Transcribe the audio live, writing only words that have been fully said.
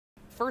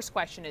first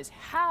question is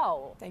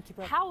how? Thank you,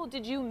 Brooke. How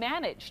did you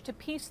manage to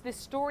piece this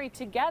story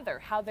together?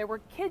 How they were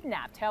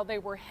kidnapped, how they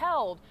were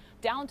held,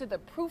 down to the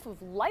proof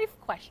of life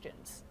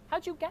questions.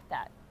 How'd you get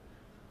that?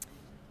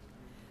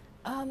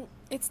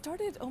 It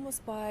started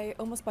almost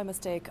by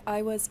mistake.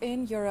 I was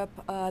in Europe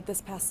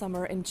this past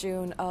summer in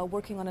June,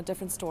 working on a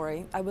different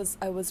story. I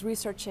was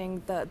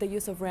researching the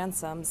use of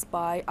ransoms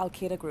by Al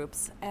Qaeda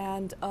groups,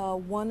 and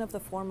one of the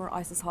former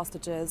ISIS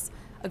hostages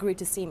agreed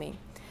to see me.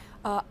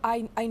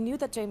 I knew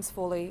that James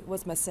Foley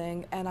was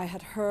missing, and I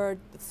had heard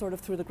sort of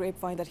through the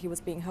grapevine that he was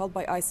being held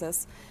by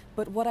ISIS.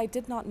 But what I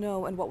did not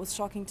know, and what was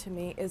shocking to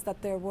me, is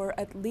that there were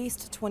at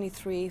least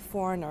 23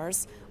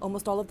 foreigners,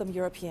 almost all of them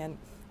European,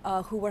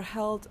 who were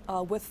held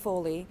with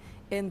Foley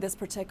in this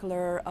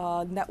particular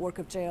network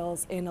of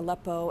jails in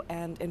Aleppo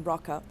and in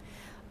Raqqa.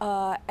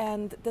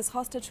 And this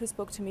hostage who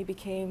spoke to me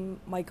became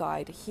my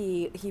guide.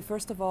 He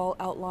first of all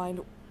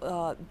outlined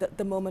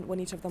the moment when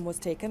each of them was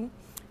taken,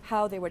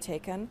 how they were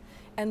taken,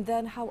 and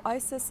then how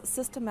ISIS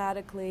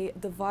systematically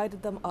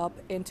divided them up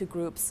into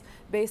groups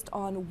based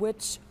on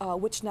which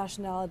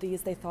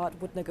nationalities they thought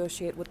would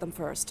negotiate with them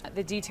first.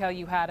 The detail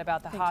you had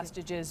about the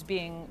hostages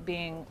being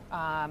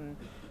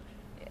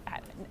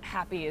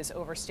happy is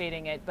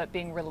overstating it, but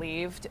being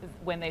relieved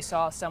when they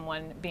saw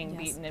someone being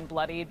beaten and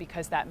bloodied,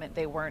 because that meant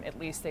they weren't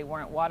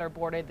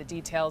waterboarded. The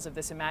details of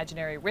this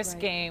imaginary risk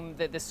game,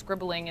 the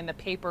scribbling in the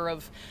paper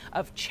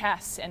of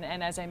chess, and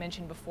as I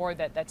mentioned before,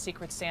 that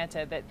Secret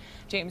Santa that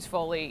James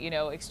Foley, you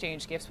know,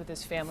 exchanged gifts with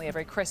his family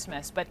every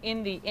Christmas. But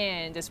in the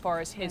end, as far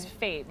as his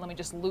fate, let me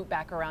just loop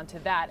back around to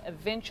that.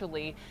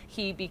 Eventually,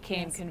 he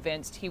became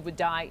convinced he would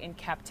die in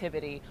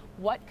captivity.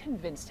 What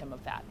convinced him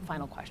of that?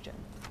 Final question.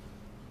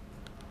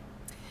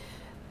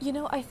 You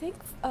know, I think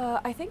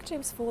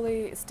James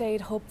Foley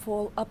stayed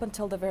hopeful up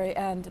until the very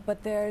end,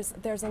 but there's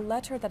a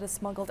letter that is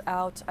smuggled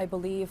out, I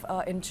believe,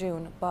 in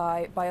June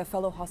by a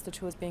fellow hostage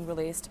who was being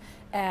released,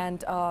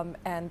 and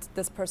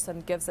this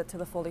person gives it to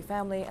the Foley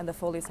family, and the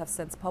Foleys have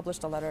since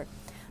published a letter.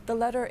 The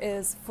letter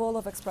is full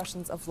of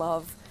expressions of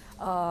love.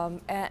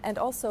 And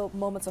also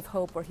moments of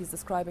hope where he's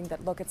describing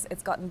that, look,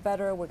 it's gotten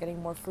better, we're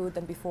getting more food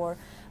than before.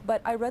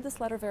 But I read this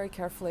letter very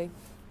carefully,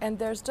 and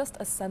there's just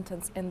a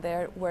sentence in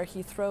there where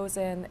he throws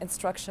in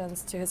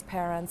instructions to his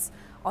parents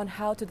on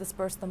how to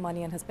disperse the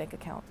money in his bank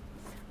account.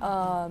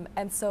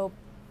 And so,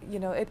 you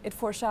know, it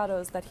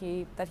foreshadows that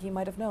he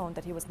might have known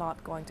that he was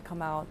not going to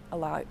come out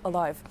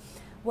alive.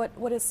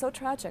 What is so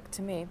tragic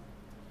to me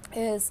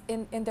is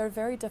in their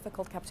very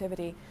difficult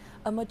captivity,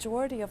 a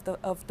majority of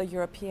the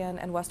European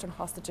and Western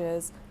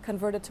hostages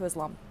converted to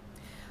Islam.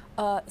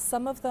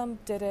 Some of them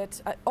did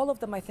it, all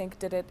of them I think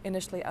did it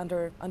initially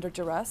under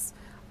duress.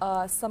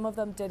 Some of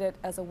them did it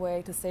as a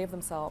way to save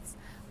themselves.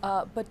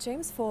 But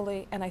James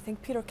Foley and I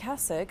think Peter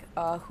Kasig,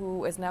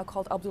 who is now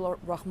called Abdul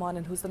Rahman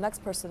and who's the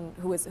next person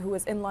who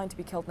is in line to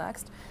be killed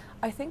next,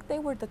 I think they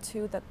were the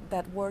two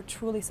that were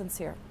truly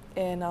sincere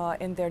in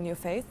their new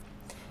faith.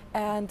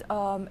 And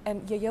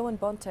Yeyoan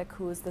Bontek,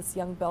 who is this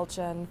young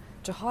Belgian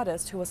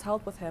jihadist who was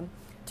held with him,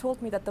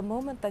 told me that the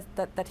moment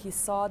that he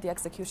saw the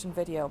execution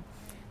video,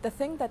 the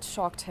thing that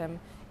shocked him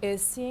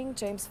is seeing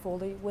James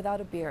Foley without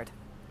a beard.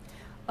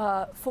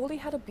 Foley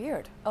had a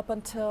beard up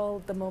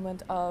until the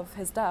moment of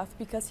his death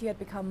because he had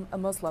become a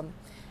Muslim.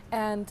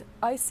 And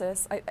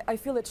ISIS, I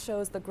feel it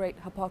shows the great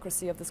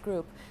hypocrisy of this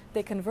group.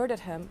 They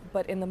converted him,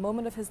 but in the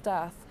moment of his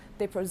death,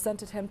 they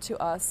presented him to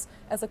us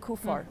as a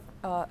kuffar,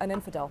 an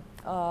infidel,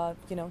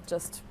 you know,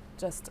 just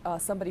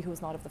somebody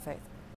who's not of the faith.